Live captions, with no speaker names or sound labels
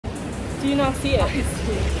Do you not see it?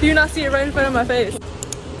 Do you not see it right in front of my face?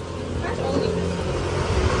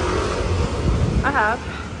 I have.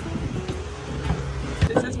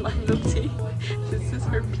 This is my milk tea. This is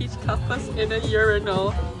her peach tapas in a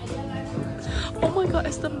urinal. Oh my god,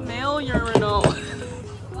 it's the male urinal.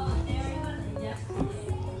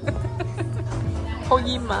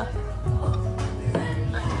 Hojima.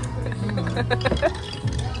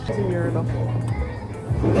 It's a urinal.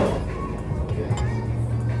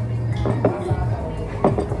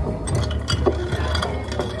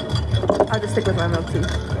 I'll just stick with my milk tea.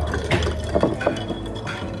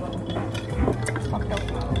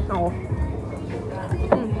 Oh.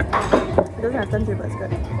 It doesn't have ginger, but it's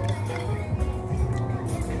good.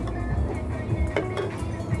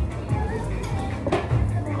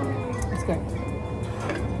 It's good.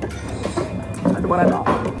 That's what I bought.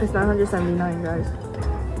 It's $979, guys.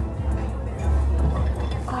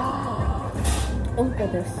 Oh, look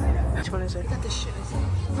at this. Which one is it? I got the shit ice cream.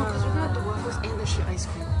 No, because we got the waffles and the shit ice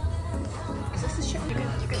cream. Is this the shit?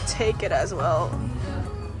 You can take it as well.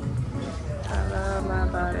 I love my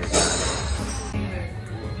body.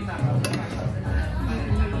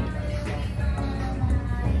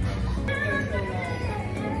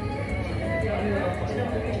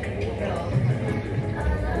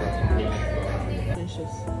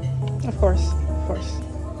 Of course, of course.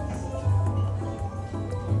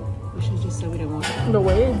 We should just say we don't want it. The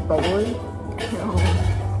way it's bubbling. No.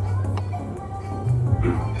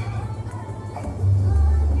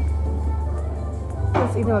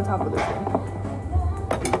 Let's eat it on top of this thing.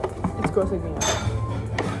 It's grossing me out.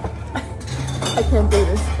 I can't do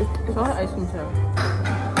this. It's not ice cream too.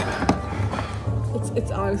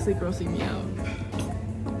 It's honestly grossing me out.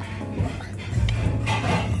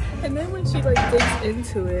 And then when she like digs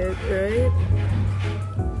into it, right?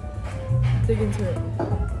 Dig into it.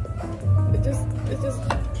 It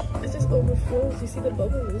just overflows. You see the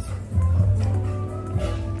bubbles.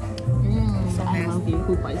 I love you.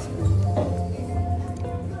 Who bites you?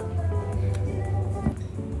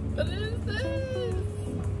 What is this?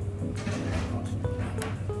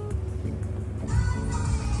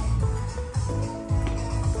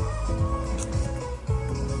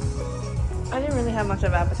 I didn't really have much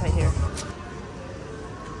of appetite here.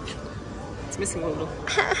 It's missing a little.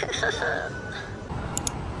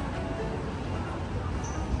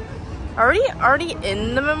 Already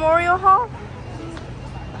in the memorial hall?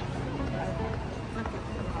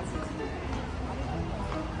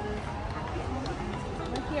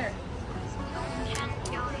 Right here.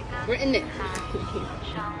 We're in it.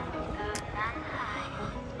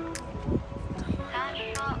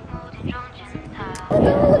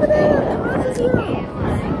 Look at that! It's here!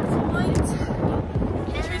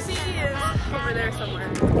 Tracy is over there somewhere.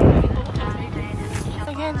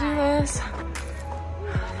 I can't do this.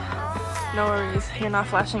 No worries, you're not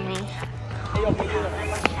flashing me.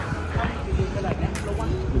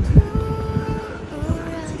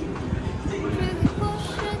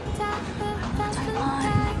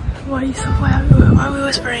 Why are you so quiet? Why are we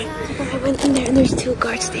whispering? I went in there and there's two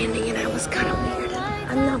guards standing and I was kind of weirded out.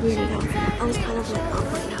 I'm not weirded out. I was kind of like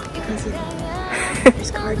awkward now because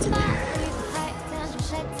there's guards in there.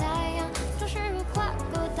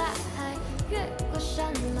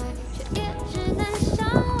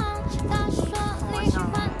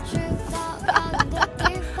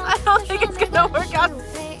 I don't think it's gonna work out.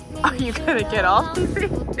 Are you gonna get off?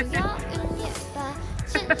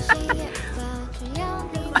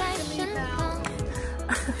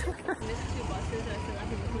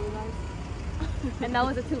 And that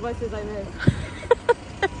was the 2 buses I missed.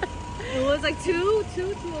 It was like two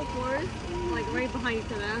 204s, like right behind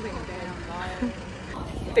each other. I was like,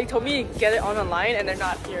 damn. They told me to get it on the line and they're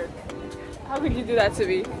not here. How could you do that to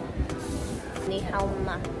me? Ni hao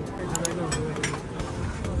ma.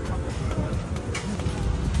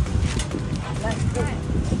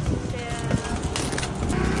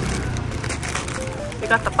 We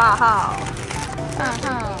got the ba hao.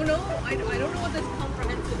 Oh no, I don't know what this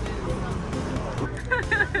comprehensive is.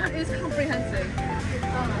 What is comprehensive?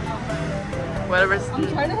 Whatever's. I'm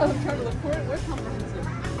trying to look for it. Where's comprehensive?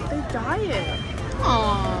 They diet.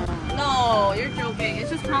 Oh no, you're joking. It's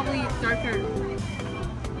just probably darker.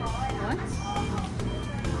 What?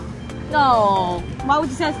 No. Why would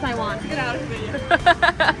you say it's Taiwan? Get out of here.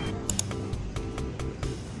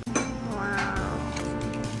 Wow.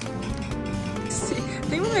 See,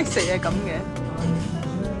 點解你食嘢咁嘅？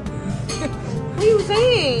 What are you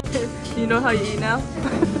saying? You know how you eat now?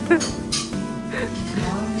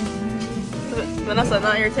 Vanessa,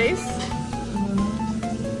 not your taste?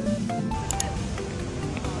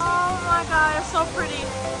 Oh my god, it's so pretty.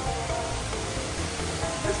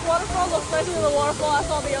 This waterfall looks nicer than the waterfall I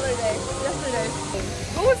saw the other day. Yesterday.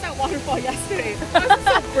 What was that waterfall yesterday? Why was it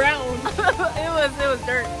so brown? It was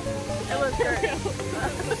dirt. It was dirt.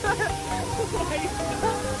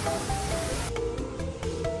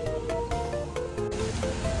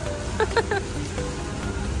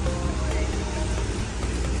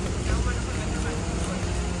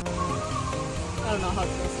 I don't know how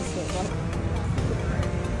close this is.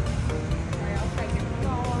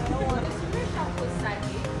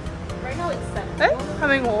 Right now it's 7. 誒，係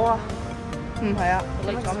咪我啊？唔係啊，乜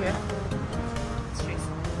咁嘅？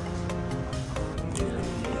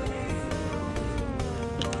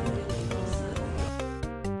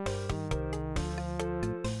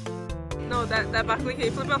 No, that broccoli, can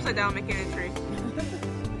you flip it upside down, make it a tree?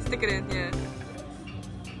 Stick it in, yeah.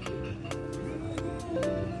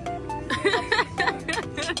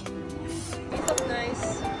 These look nice.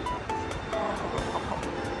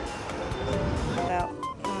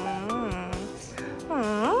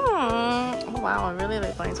 Oh wow, I really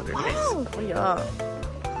like lines of your face. Oh yeah.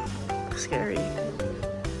 Scary.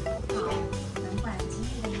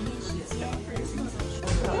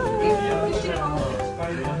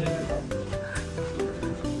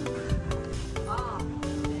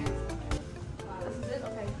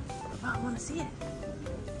 I want to see it.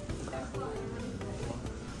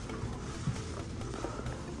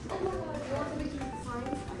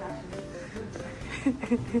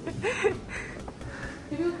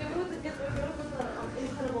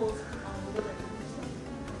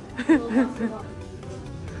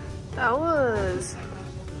 That was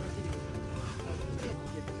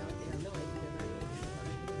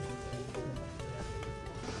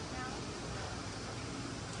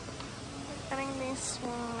getting this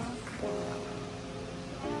one.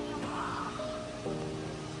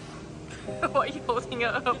 Why are you holding it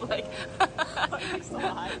up like? So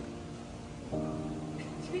high.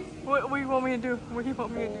 What do you want me to do? What do you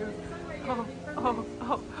want me to do? Oh.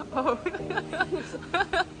 What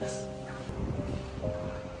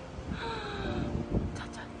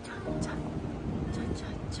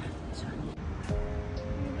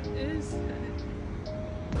is it?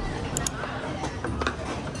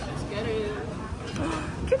 Let's get it.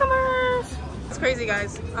 Cucumbers! It's crazy,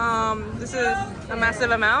 guys. This is a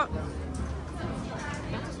massive amount.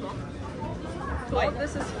 That's small. 12,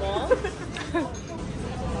 this is small.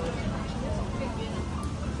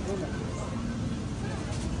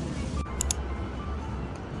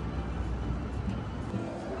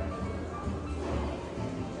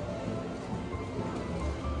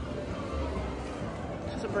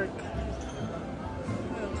 Just a brick.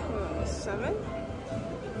 7.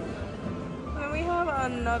 And we have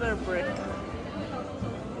another brick.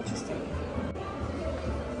 Interesting.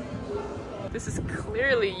 This is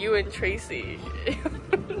clearly you and Tracy.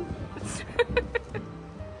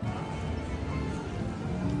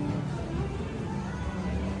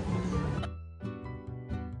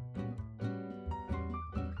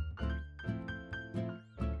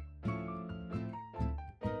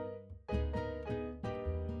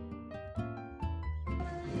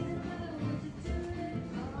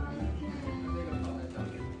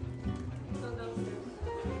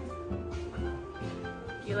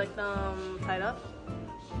 You like them tied up?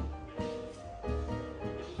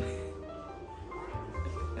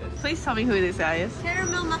 Please tell me who this guy is.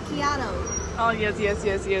 Caramel macchiato. Oh, yes.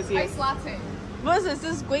 Ice latte. What is this?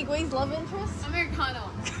 This is Gui Gui's love interest? Americano.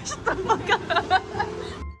 Shut the fuck up.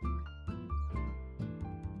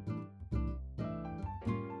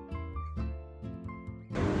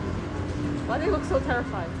 Why do you look so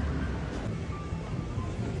terrified?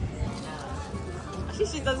 Actually,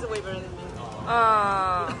 she does it way better than me.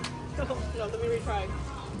 No, let me retry.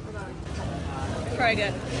 Hold on. Try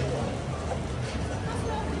again.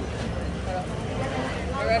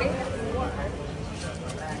 You ready?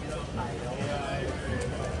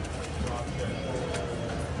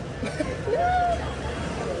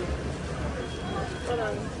 Hold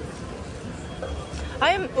on. I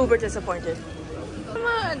am uber disappointed. Come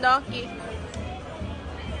on, donkey.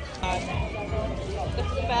 The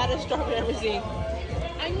fattest drop I've ever seen.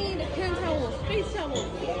 I need hand towels, face towels.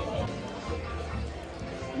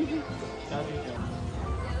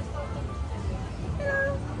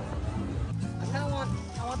 I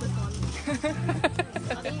want this one.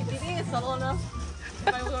 Do you think it's subtle enough?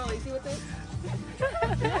 If I was lazy with it?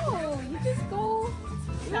 No, you just go.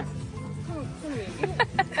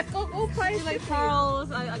 Go price. You like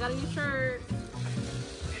pearls. I got a new shirt.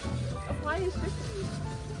 Why is 50?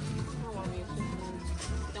 I don't want to be a 50.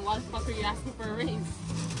 Then why the fuck are you asking for a raise?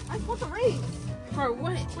 I want a raise. For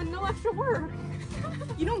what? For no extra work.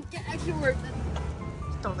 You don't get extra work.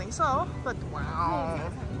 Don't think so, but wow.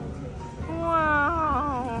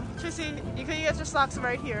 could you get your socks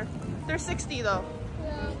right here? They're 60 though.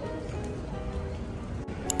 Yeah.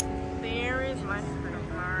 There is my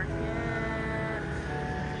supermarket.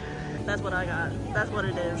 That's what I got. That's what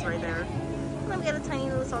it is right there. I'm gonna get a tiny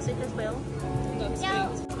little sausage as well.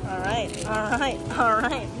 Alright, alright,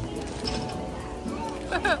 alright.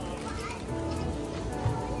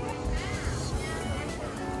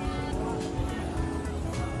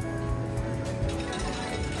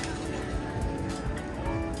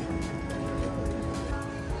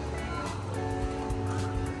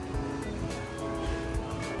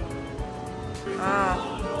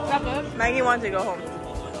 Maggie wants to go home.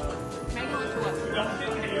 Maggie wants to what?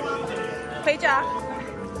 Peja.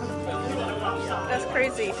 That's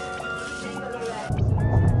crazy.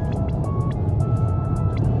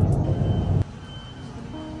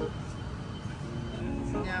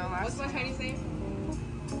 What's my Chinese name?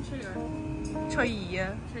 Choi.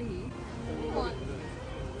 What?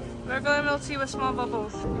 Regular milk tea with small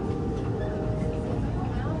bubbles.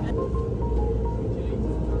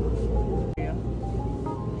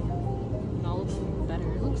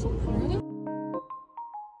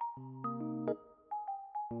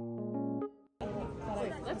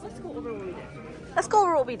 Let's go over what we did. Let's go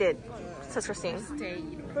over what we did, says Christine.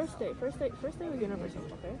 First day was Universal,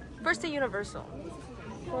 okay? First day Universal.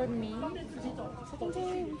 For me, second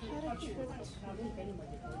day we had a trip to...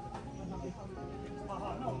 Oh,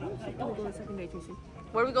 we go the second day, Tracy.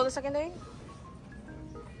 Where did we go the second day?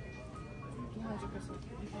 100%.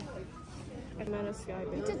 I met a sky.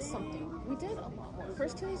 We did something. We did a lot more.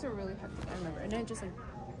 First 2 days were really hectic, I remember. And then just like...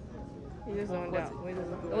 We just zoned out.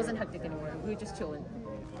 It wasn't hectic anymore. We were just chilling.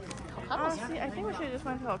 Honestly, I think we should have just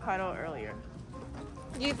went to Hokkaido earlier.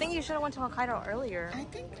 You think you should have went to Hokkaido earlier? I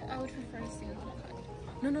think I would prefer to stay in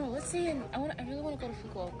Hokkaido. No, let's stay in... I really want to go to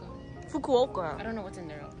Fukuoka. Fukuoka? I don't know what's in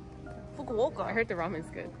there. Fukuoka? I heard the ramen's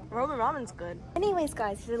good. Ramen's good. Anyways,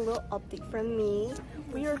 guys, here's a little update from me.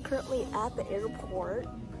 We are currently at the airport,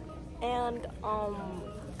 and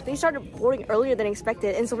they started boarding earlier than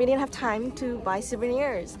expected, and so we didn't have time to buy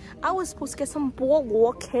souvenirs. I was supposed to get some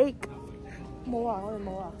bolo cake.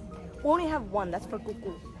 Moa. We only have one. That's for Kuku.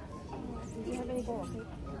 Do you have any bolo cake?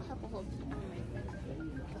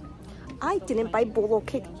 I didn't buy bolo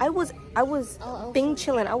cake. I was being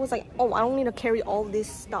chillin'. I was like, oh, I don't need to carry all this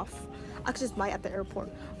stuff. I could just buy it at the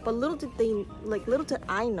airport. But little did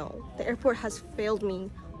I know, the airport has failed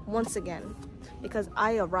me once again because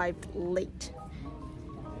I arrived late.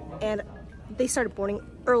 And they started boarding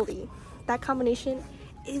early. That combination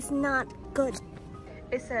is not good.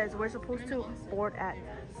 It says we're supposed to board at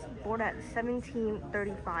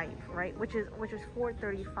 17:35, right? Which is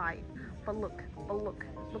 4:35. But look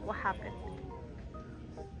what happened.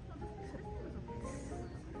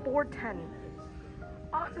 4:10.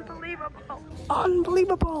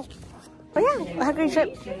 Unbelievable. But yeah, I had a great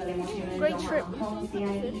trip.